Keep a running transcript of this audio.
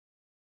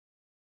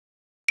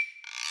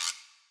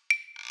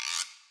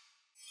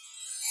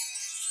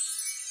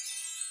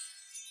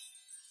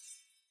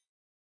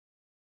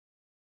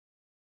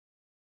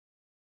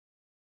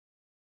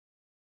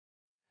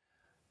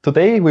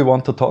Today we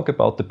want to talk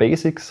about the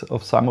basics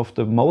of some of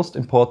the most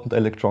important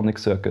electronic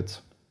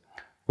circuits.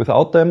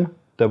 Without them,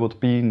 there would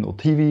be no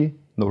TV,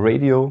 no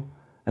radio,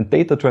 and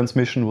data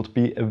transmission would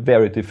be a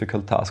very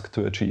difficult task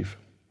to achieve.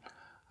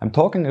 I'm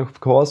talking, of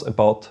course,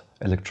 about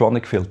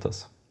electronic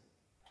filters.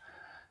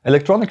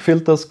 Electronic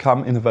filters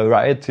come in a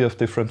variety of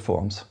different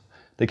forms.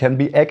 They can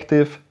be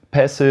active,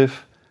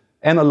 passive,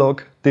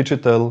 analog,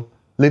 digital,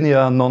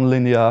 linear,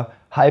 non-linear,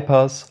 high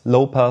pass,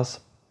 low pass,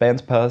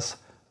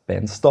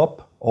 band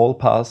stop, all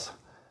pass.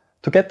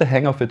 To get the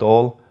hang of it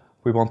all,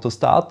 we want to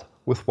start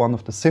with one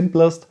of the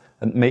simplest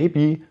and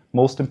maybe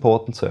most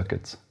important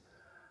circuits,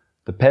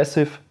 the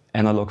passive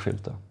analog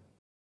filter.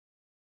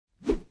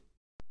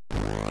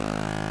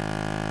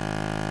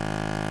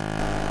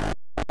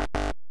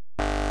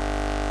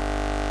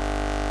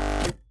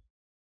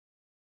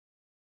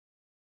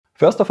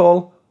 First of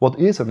all, what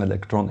is an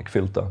electronic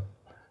filter?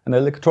 An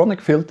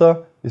electronic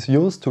filter is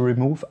used to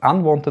remove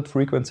unwanted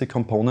frequency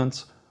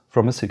components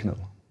from a signal.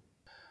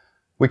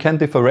 We can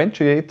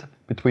differentiate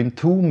between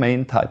two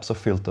main types of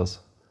filters,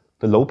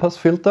 the low-pass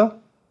filter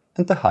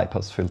and the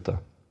high-pass filter.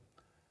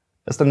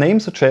 As the name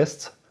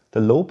suggests, the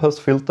low-pass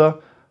filter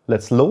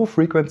lets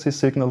low-frequency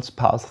signals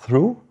pass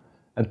through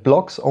and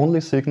blocks only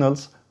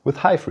signals with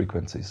high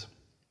frequencies.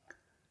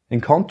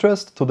 In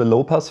contrast to the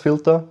low-pass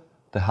filter,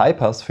 the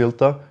high-pass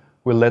filter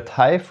will let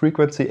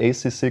high-frequency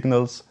AC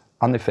signals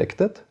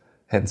unaffected,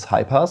 hence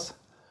high-pass,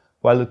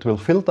 while it will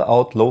filter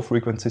out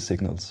low-frequency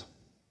signals.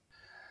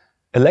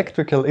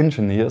 Electrical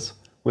engineers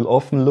will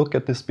often look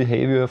at this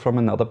behavior from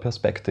another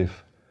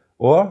perspective,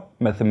 or,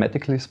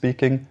 mathematically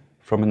speaking,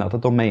 from another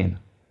domain,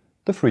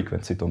 the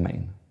frequency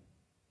domain.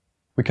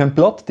 We can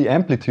plot the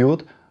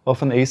amplitude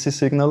of an AC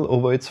signal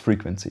over its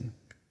frequency.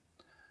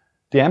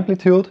 The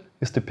amplitude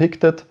is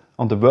depicted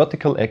on the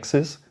vertical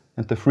axis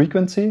and the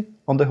frequency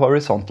on the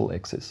horizontal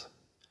axis.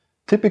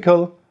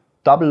 Typical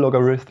double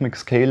logarithmic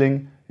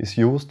scaling is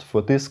used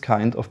for this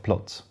kind of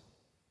plots.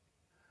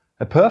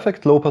 A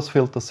perfect low-pass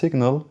filter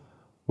signal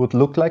would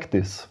look like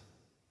this.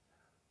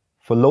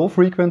 For low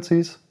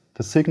frequencies,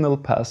 the signal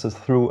passes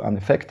through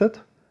unaffected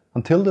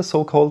until the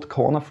so-called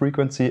corner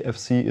frequency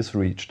Fc is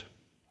reached.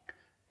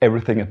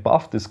 Everything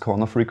above this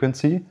corner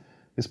frequency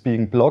is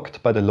being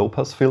blocked by the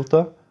low-pass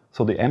filter,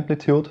 so the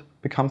amplitude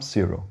becomes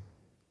zero.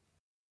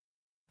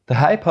 The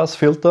high-pass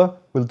filter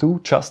will do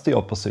just the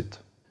opposite.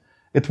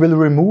 It will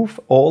remove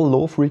all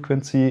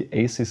low-frequency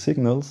AC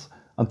signals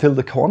until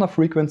the corner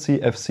frequency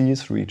Fc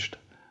is reached,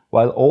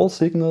 while all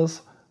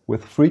signals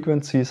with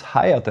frequencies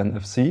higher than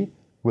Fc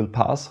will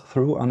pass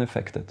through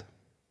unaffected.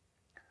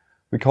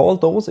 We call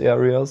those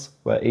areas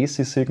where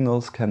AC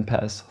signals can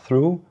pass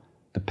through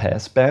the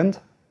pass band,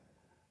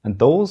 and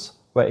those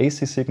where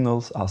AC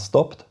signals are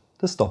stopped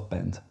the stop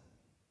band.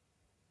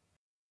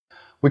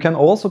 We can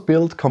also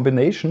build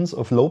combinations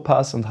of low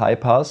pass and high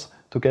pass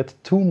to get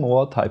two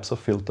more types of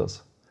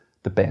filters,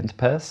 the band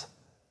pass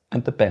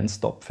and the band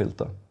stop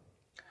filter.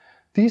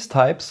 These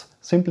types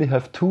simply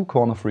have two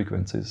corner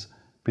frequencies,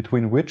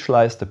 between which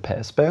lies the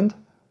pass band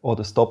or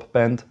the stop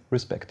band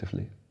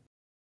respectively.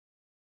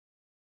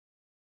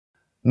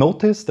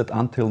 Notice that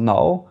until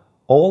now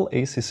all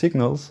AC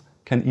signals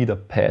can either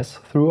pass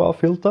through our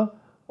filter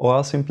or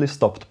are simply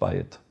stopped by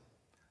it.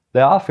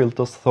 There are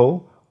filters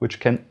though which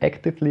can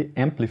actively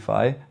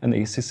amplify an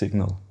AC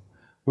signal.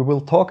 We will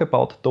talk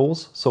about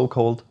those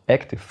so-called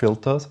active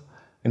filters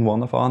in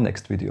one of our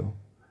next video.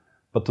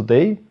 But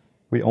today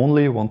we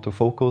only want to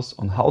focus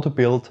on how to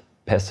build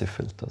passive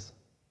filters.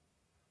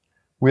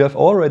 We have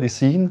already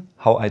seen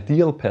how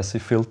ideal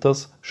passive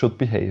filters should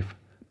behave,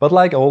 but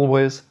like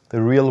always,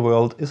 the real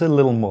world is a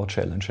little more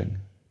challenging.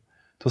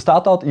 To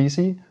start out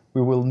easy,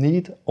 we will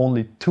need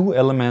only two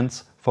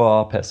elements for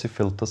our passive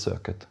filter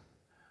circuit,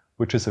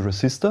 which is a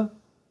resistor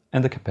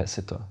and a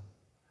capacitor.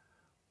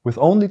 With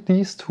only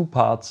these two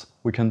parts,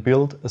 we can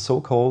build a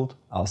so-called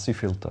RC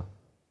filter.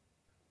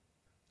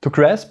 To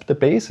grasp the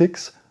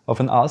basics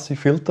of an RC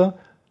filter,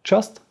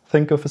 just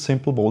think of a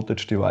simple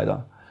voltage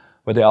divider,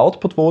 where the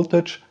output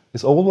voltage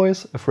is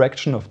always a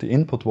fraction of the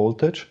input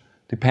voltage,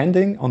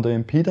 depending on the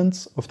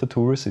impedance of the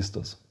two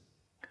resistors.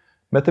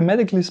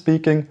 Mathematically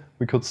speaking,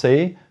 we could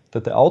say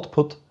that the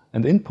output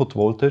and input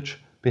voltage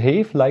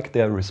behave like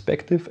their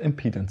respective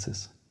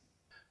impedances.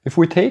 If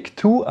we take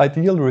two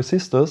ideal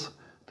resistors,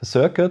 the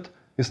circuit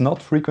is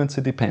not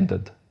frequency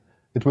dependent.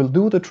 It will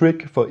do the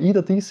trick for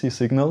either DC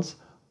signals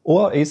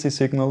or AC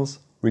signals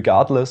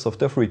regardless of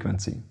their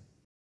frequency.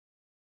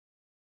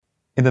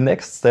 In the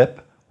next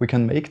step, we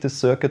can make this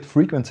circuit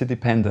frequency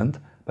dependent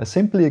by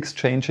simply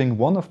exchanging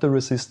one of the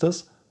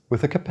resistors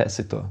with a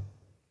capacitor.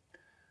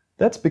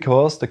 That's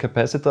because the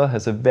capacitor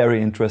has a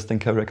very interesting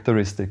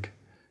characteristic.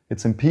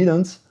 Its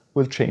impedance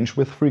will change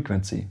with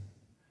frequency.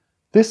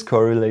 This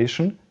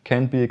correlation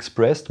can be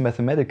expressed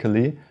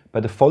mathematically by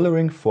the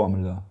following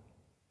formula.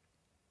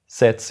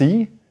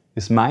 Zc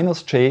is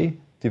minus J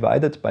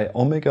divided by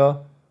omega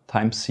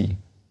times C,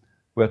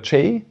 where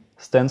J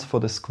stands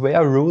for the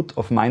square root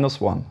of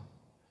 -1.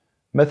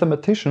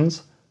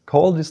 Mathematicians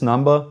call this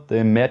number the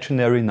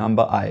imaginary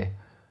number I,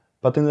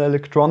 but in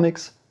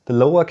electronics the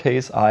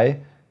lowercase I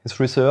is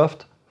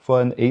reserved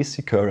for an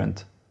AC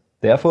current.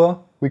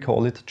 Therefore, we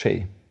call it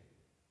J.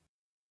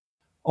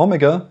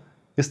 Omega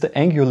is the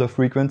angular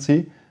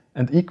frequency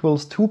and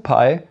equals 2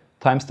 pi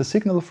times the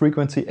signal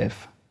frequency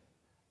f.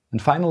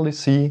 And finally,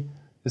 C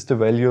is the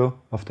value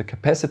of the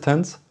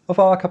capacitance of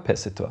our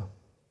capacitor.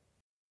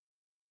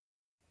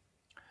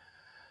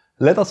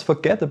 Let us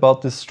forget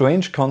about this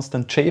strange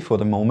constant J for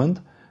the moment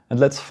and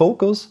let's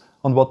focus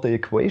on what the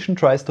equation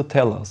tries to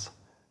tell us,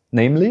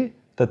 namely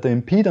that the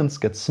impedance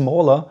gets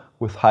smaller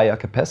with higher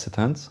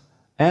capacitance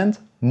and,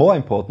 more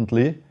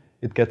importantly,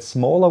 it gets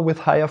smaller with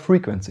higher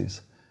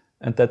frequencies,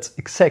 and that's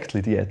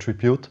exactly the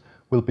attribute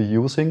we'll be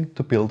using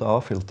to build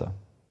our filter.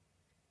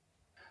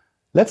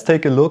 Let's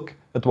take a look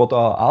at what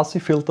our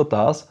RC filter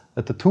does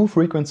at the two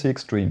frequency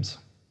extremes.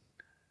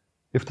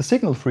 If the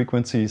signal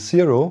frequency is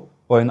 0,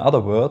 or in other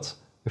words,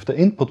 if the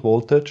input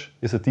voltage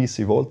is a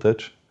DC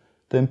voltage,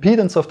 the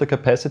impedance of the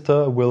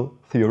capacitor will,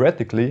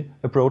 theoretically,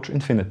 approach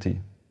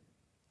infinity.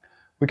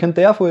 We can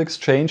therefore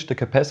exchange the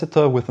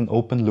capacitor with an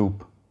open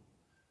loop.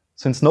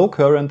 Since no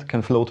current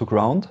can flow to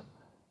ground,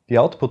 the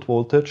output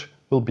voltage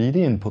will be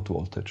the input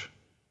voltage.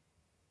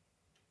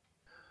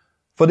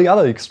 For the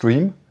other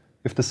extreme,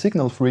 if the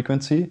signal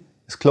frequency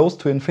is close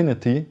to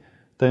infinity,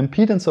 the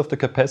impedance of the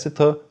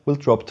capacitor will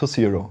drop to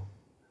 0.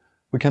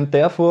 We can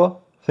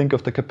therefore think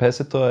of the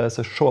capacitor as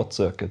a short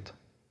circuit.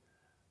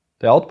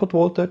 The output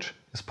voltage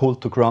is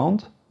pulled to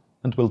ground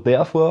and will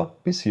therefore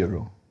be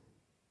 0.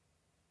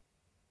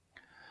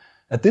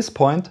 At this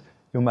point,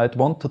 you might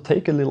want to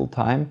take a little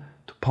time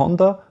to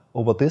ponder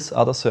over this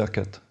other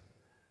circuit.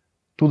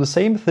 Do the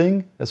same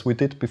thing as we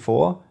did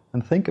before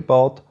and think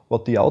about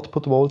what the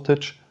output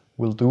voltage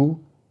will do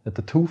at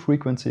the two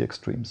frequency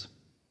extremes.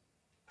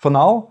 For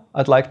now,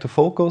 I'd like to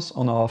focus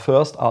on our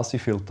first RC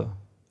filter.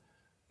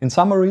 In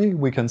summary,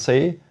 we can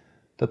say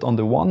that on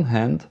the one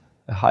hand,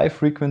 a high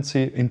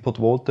frequency input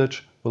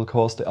voltage will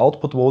cause the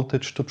output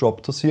voltage to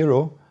drop to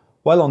 0,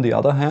 while on the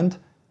other hand,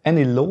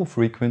 any low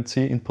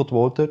frequency input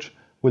voltage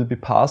will be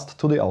passed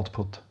to the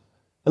output.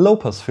 A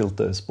low-pass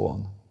filter is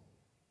born.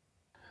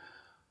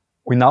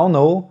 We now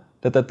know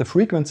that at the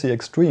frequency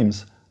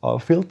extremes, our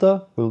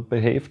filter will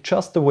behave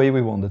just the way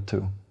we want it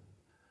to.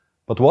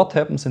 But what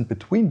happens in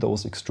between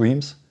those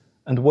extremes,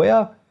 and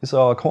where is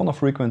our corner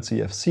frequency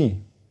Fc?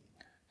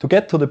 To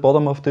get to the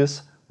bottom of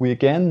this, we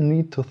again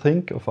need to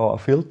think of our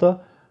filter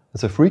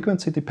as a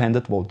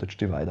frequency-dependent voltage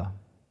divider.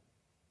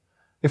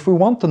 If we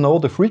want to know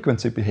the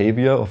frequency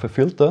behavior of a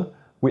filter,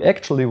 we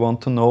actually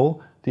want to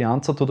know the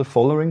answer to the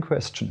following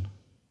question.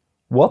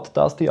 What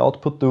does the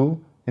output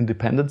do in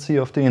dependency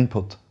of the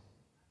input?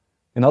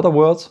 In other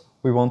words,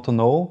 we want to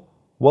know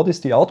what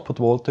is the output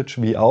voltage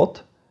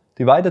Vout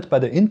divided by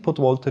the input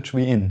voltage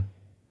Vin.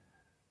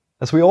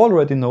 As we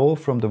already know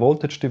from the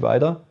voltage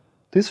divider,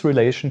 this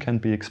relation can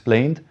be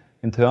explained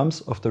in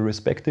terms of the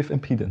respective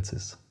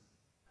impedances.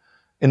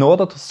 In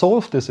order to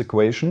solve this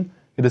equation,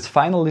 it is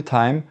finally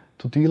time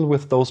to deal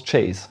with those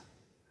J's.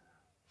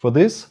 For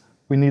this,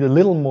 we need a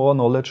little more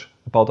knowledge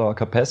about our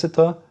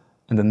capacitor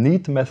and a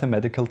neat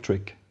mathematical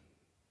trick.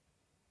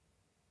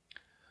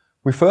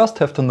 We first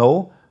have to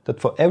know that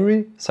for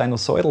every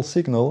sinusoidal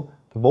signal,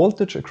 the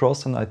voltage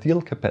across an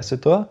ideal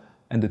capacitor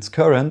and its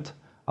current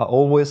are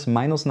always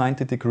minus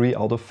 90 degrees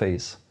out of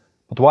phase.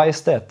 But why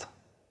is that?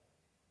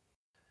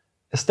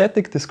 A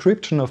static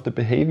description of the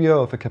behavior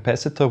of a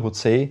capacitor would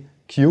say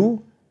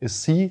Q is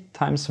C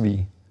times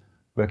V,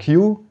 where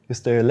Q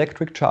is the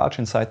electric charge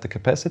inside the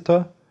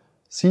capacitor,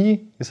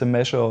 C is a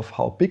measure of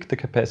how big the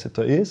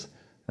capacitor is,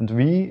 and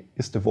V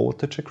is the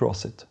voltage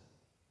across it.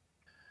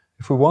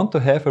 If we want to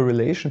have a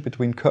relation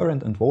between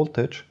current and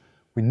voltage,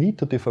 we need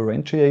to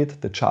differentiate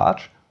the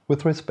charge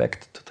with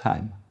respect to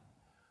time.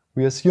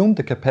 We assume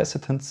the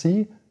capacitance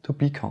C to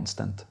be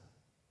constant.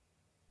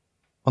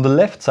 On the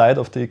left side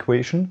of the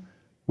equation,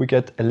 we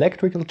get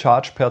electrical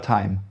charge per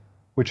time,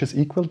 which is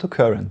equal to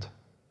current.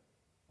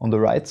 On the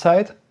right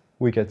side,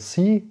 we get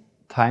C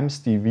times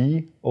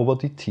dV over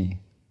dt.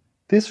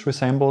 This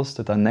resembles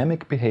the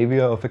dynamic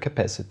behavior of a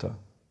capacitor.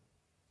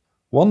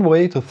 One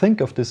way to think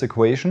of this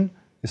equation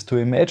is to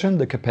imagine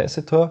the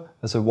capacitor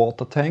as a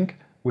water tank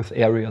with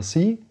area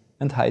C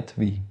and height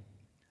V.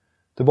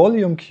 The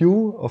volume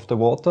Q of the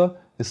water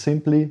is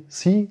simply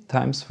C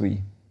times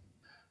V.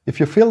 If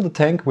you fill the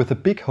tank with a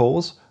big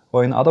hose,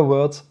 or in other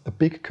words, a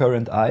big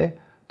current I,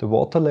 the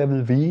water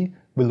level V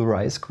will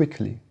rise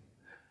quickly.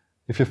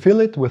 If you fill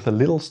it with a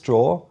little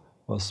straw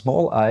or a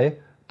small I,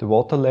 the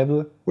water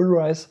level will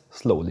rise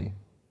slowly.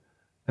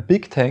 A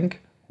big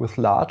tank with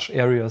large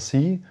area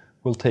C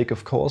will take,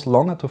 of course,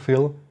 longer to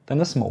fill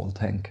than a small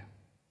tank.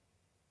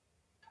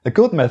 A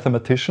good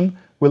mathematician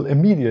will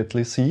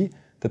immediately see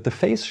that the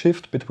phase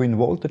shift between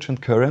voltage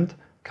and current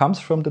comes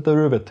from the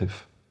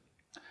derivative.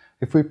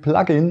 If we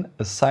plug in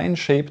a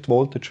sine-shaped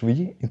voltage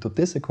V into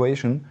this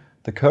equation,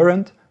 the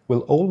current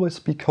will always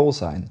be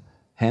cosine,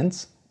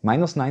 hence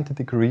minus 90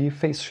 degree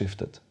phase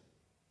shifted.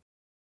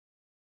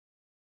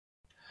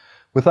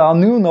 With our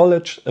new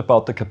knowledge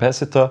about the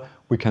capacitor,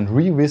 we can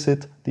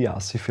revisit the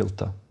RC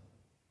filter.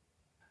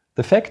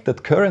 The fact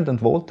that current and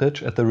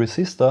voltage at the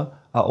resistor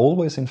are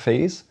always in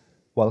phase,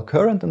 while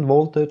current and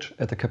voltage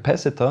at a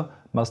capacitor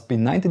must be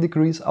 90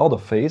 degrees out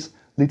of phase,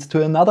 leads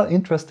to another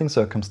interesting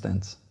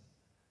circumstance.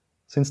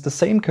 Since the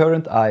same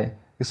current I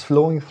is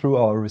flowing through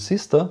our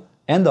resistor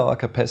and our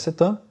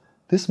capacitor,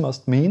 this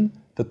must mean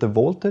that the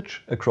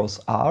voltage across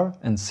R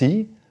and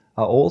C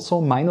are also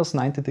minus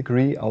 90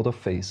 degrees out of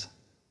phase.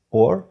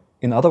 Or,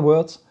 in other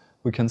words,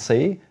 we can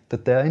say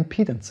that their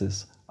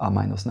impedances are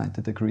minus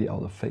 90 degrees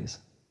out of phase.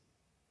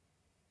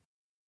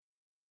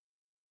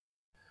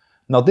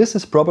 Now this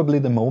is probably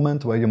the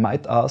moment where you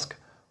might ask,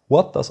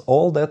 what does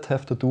all that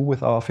have to do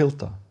with our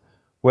filter?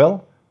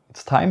 Well,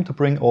 it's time to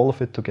bring all of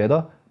it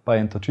together by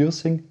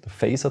introducing the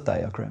Phasor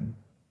diagram.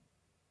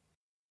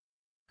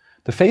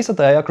 The Phasor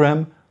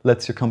diagram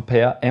lets you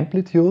compare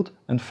amplitude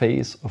and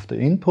phase of the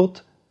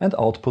input and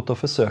output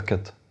of a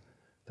circuit.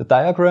 The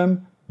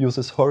diagram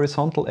uses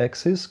horizontal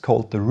axis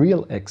called the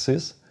real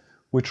axis,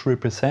 which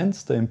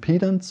represents the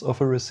impedance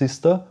of a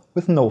resistor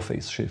with no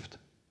phase shift.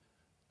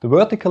 The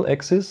vertical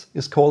axis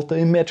is called the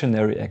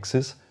imaginary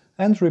axis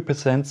and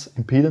represents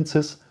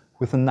impedances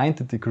with a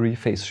 90-degree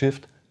phase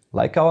shift,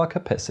 like our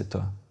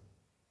capacitor.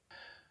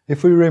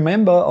 If we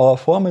remember our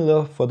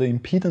formula for the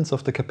impedance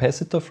of the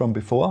capacitor from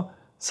before,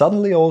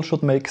 suddenly all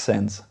should make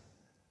sense.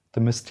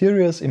 The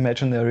mysterious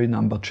imaginary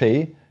number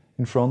J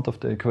in front of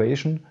the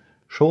equation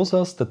shows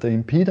us that the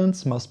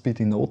impedance must be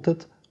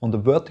denoted on the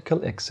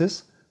vertical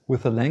axis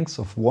with a length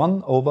of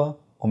 1 over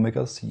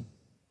omega c.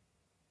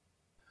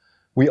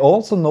 We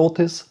also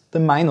notice the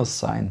minus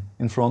sign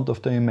in front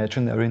of the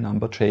imaginary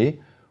number J,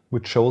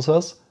 which shows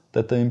us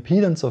that the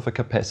impedance of a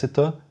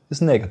capacitor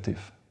is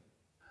negative.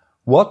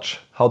 Watch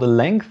how the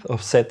length of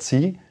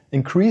Zc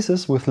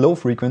increases with low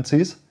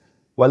frequencies,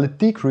 while it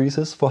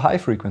decreases for high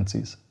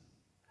frequencies.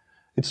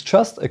 It's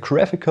just a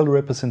graphical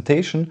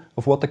representation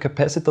of what the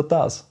capacitor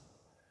does.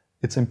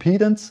 Its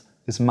impedance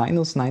is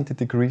minus 90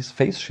 degrees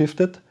phase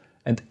shifted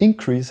and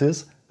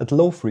increases at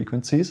low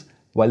frequencies,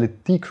 while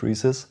it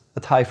decreases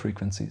at high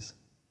frequencies.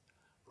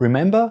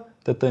 Remember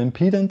that the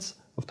impedance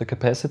of the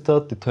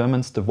capacitor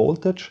determines the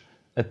voltage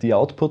at the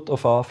output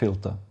of our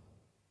filter.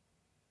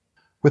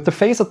 With the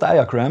Phasor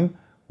diagram,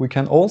 we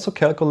can also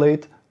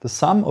calculate the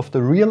sum of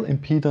the real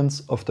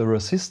impedance of the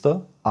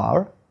resistor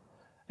R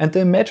and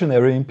the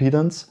imaginary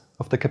impedance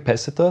of the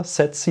capacitor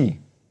Zc.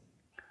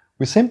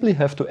 We simply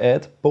have to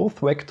add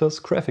both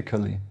vectors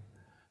graphically.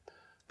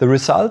 The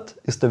result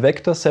is the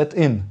vector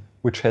Zin,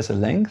 which has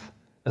a length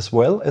as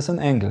well as an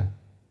angle.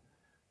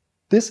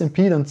 This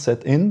impedance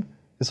Zin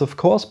is of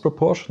course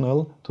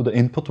proportional to the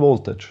input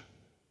voltage.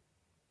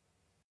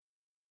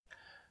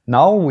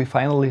 Now we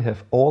finally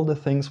have all the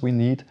things we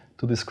need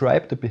to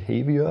describe the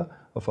behavior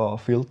of our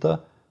filter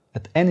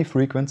at any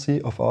frequency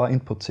of our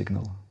input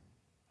signal.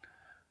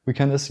 We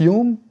can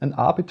assume an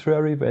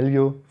arbitrary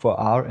value for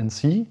R and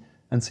C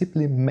and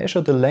simply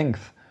measure the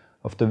length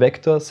of the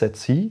vector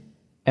Zc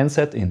and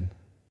Zin.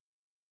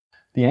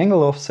 The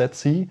angle of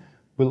Zc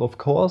will of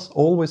course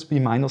always be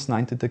minus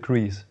 90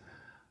 degrees,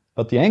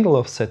 but the angle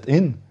of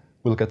Zin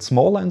will get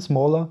smaller and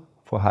smaller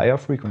for higher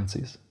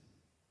frequencies.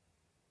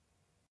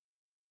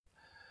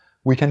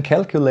 We can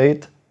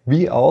calculate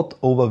V out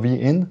over V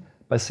in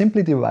by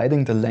simply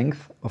dividing the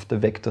length of the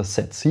vector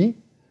Zc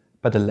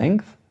by the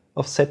length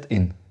of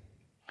Zin.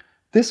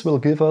 This will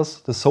give us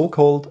the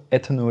so-called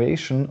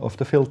attenuation of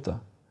the filter.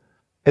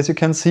 As you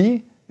can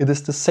see, it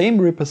is the same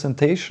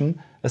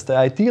representation as the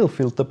ideal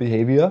filter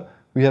behavior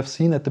we have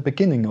seen at the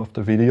beginning of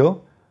the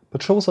video,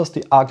 but shows us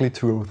the ugly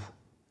truth.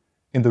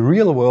 In the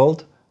real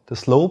world, the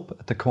slope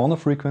at the corner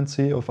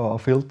frequency of our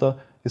filter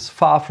is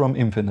far from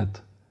infinite.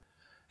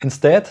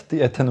 Instead,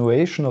 the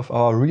attenuation of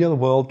our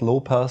real-world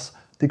low-pass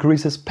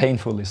decreases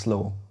painfully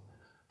slow.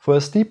 For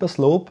a steeper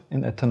slope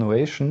in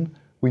attenuation,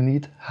 we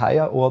need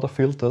higher-order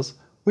filters,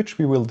 which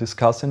we will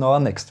discuss in our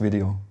next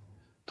video.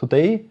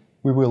 Today,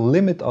 we will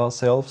limit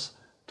ourselves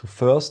to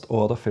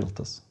first-order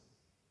filters.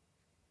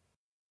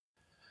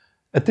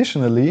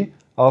 Additionally,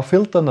 our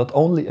filter not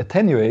only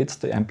attenuates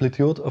the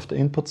amplitude of the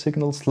input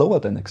signal slower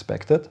than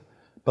expected,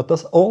 but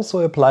does also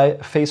apply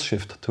a phase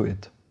shift to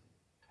it.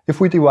 If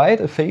we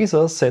divide a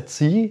phasor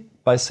Zc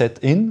by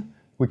Zin,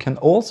 we can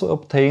also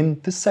obtain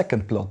this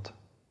second plot.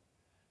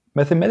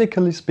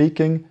 Mathematically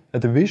speaking, a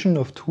division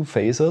of two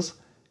phasors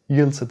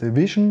yields a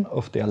division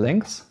of their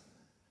lengths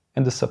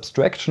and a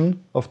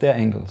subtraction of their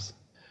angles.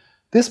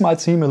 This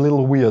might seem a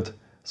little weird,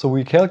 so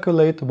we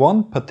calculate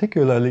one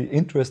particularly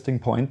interesting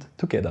point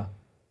together.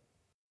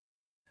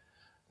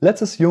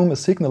 Let's assume a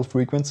signal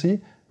frequency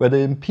where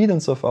the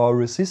impedance of our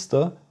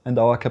resistor and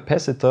our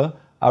capacitor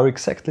are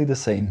exactly the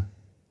same.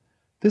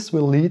 This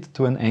will lead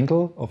to an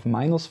angle of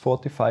minus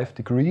 45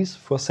 degrees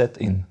for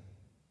Zin.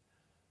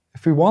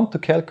 If we want to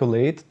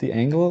calculate the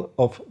angle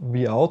of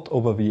V out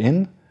over V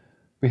in,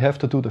 we have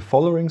to do the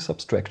following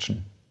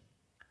subtraction.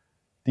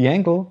 The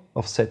angle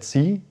of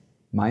Zc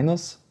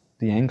minus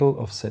the angle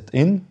of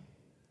Zin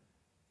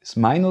is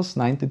minus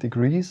 90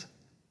 degrees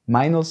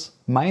minus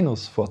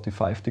minus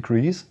 45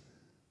 degrees,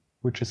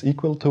 which is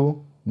equal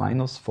to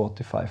minus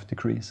 45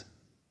 degrees.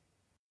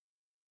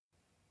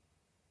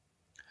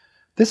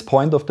 This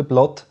point of the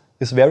plot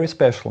is very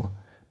special,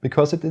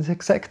 because it is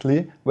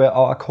exactly where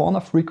our corner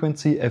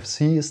frequency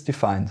Fc is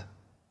defined.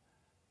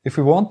 If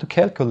we want to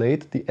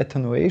calculate the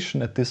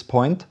attenuation at this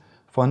point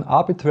for an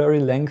arbitrary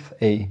length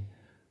a,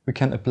 we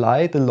can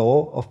apply the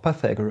law of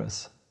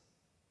Pythagoras.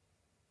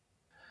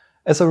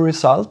 As a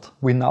result,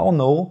 we now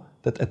know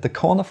that at the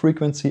corner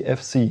frequency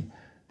Fc,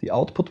 the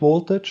output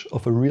voltage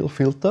of a real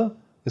filter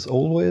is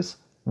always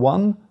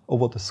 1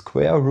 over the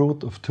square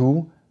root of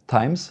 2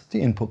 times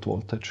the input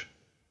voltage.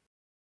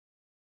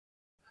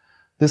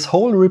 This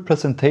whole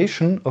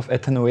representation of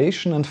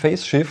attenuation and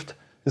phase shift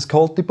is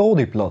called the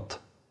Bode plot,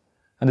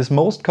 and is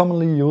most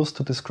commonly used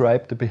to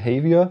describe the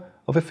behavior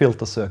of a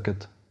filter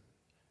circuit.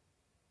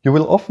 You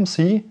will often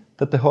see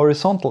that the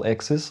horizontal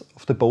axis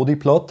of the Bode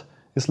plot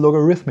is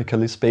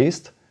logarithmically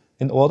spaced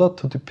in order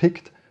to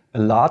depict a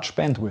large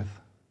bandwidth.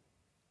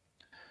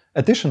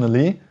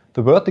 Additionally,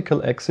 the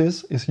vertical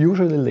axis is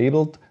usually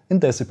labeled in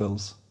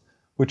decibels,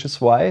 which is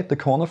why the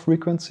corner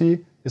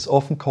frequency is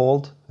often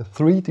called the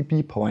 3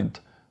 dB point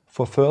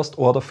for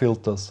first-order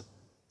filters,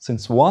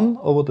 since 1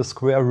 over the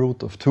square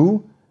root of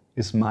 2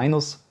 is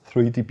minus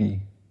 3 dB.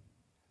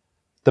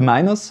 The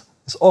minus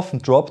is often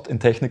dropped in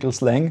technical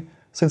slang,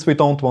 since we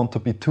don't want to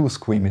be too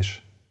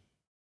squeamish.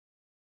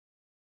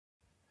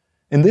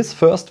 In this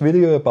first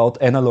video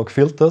about analog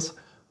filters,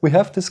 we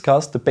have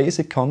discussed the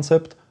basic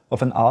concept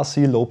of an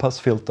RC low-pass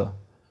filter.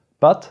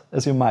 But,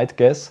 as you might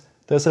guess,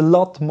 there's a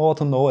lot more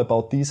to know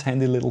about these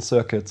handy little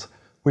circuits,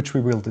 which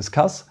we will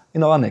discuss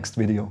in our next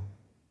video.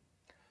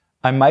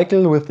 I'm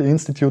Michael with the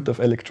Institute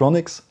of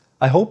Electronics.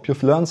 I hope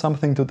you've learned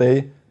something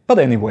today, but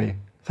anyway,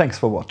 thanks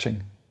for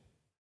watching.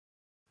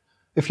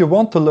 If you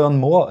want to learn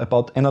more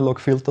about analog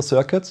filter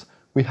circuits,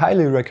 we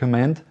highly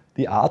recommend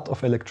The Art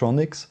of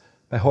Electronics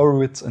by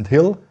Horowitz and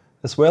Hill,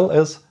 as well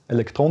as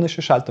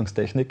Elektronische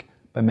Schaltungstechnik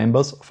by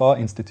members of our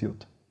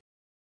institute.